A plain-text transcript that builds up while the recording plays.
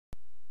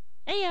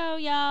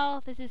Heyo,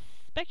 y'all, this is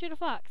Spectre the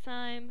Fox.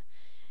 I'm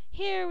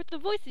here with the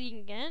voicing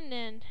again,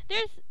 and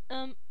there's,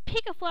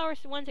 Teh Flower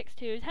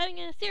 162 is having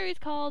a series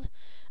called,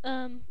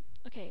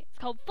 it's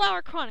called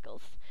Flower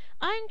Chronicles.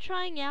 I'm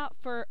trying out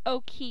for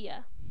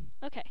Okia.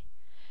 Okay,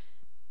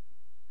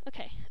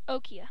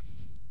 Okia.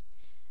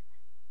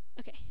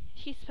 Okay,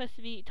 she's supposed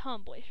to be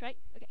tomboyish, right?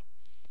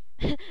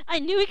 Okay. I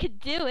knew we could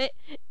do it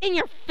in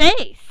your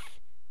face!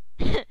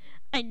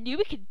 I knew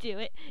we could do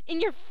it in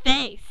your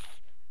face!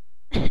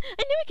 I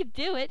knew we could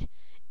do it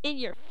in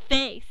your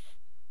face.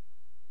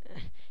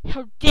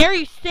 How dare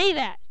you say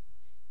that?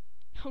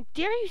 How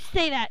dare you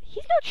say that?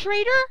 He's no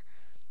traitor.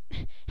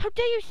 How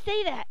dare you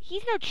say that?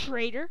 He's no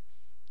traitor.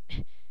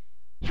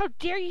 How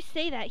dare you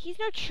say that? He's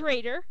no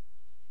traitor.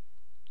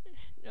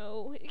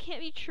 No, it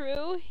can't be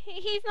true.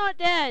 He's not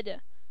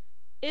dead.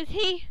 Is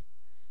he?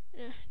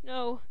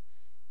 No,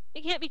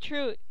 it can't be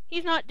true.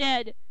 He's not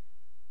dead.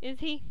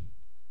 Is he?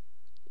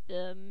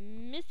 The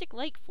Mystic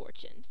Lake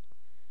Fortune.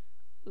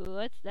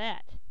 What's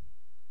that?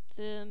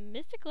 The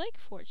Mystic Lake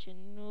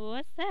Fortune.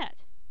 What's that?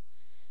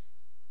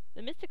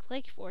 The Mystic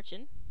Lake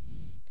Fortune.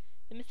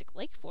 The Mystic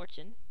Lake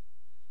Fortune.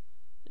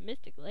 The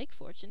Mystic Lake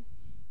Fortune.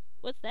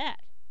 What's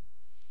that?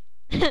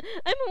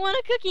 I want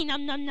a cookie.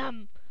 Nom nom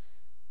nom.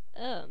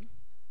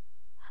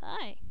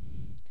 Hi.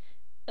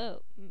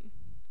 Oh.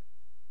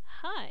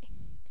 Hi.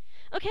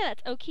 Okay,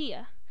 that's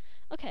Okia.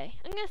 Okay,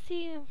 I'm gonna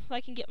see if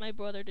I can get my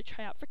brother to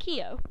try out for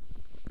Kyo.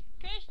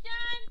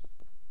 Christian!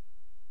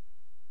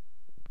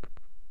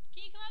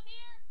 Can you come up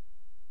here?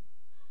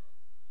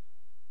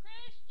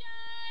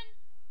 Christian!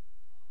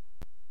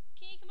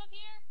 Can you come up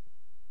here?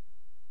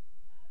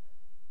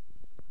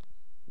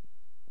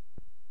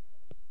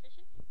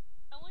 Christian?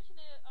 I want you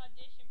to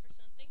audition for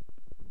something.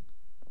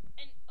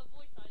 And a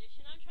voice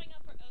audition. I'm trying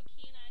out for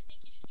Oki, and I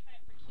think you should try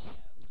out for Kyo.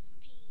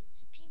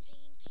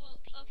 Well,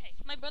 okay.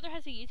 My brother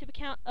has a YouTube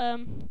account.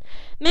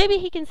 Maybe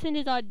he can send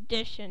his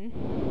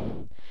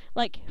audition,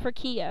 like, for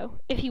Kyo,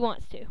 if he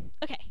wants to.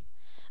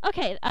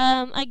 Okay,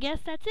 I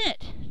guess that's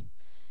it.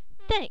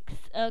 Thanks.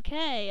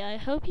 Okay, I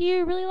hope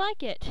you really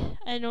like it.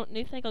 I don't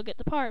think I'll get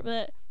the part,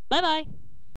 but bye-bye.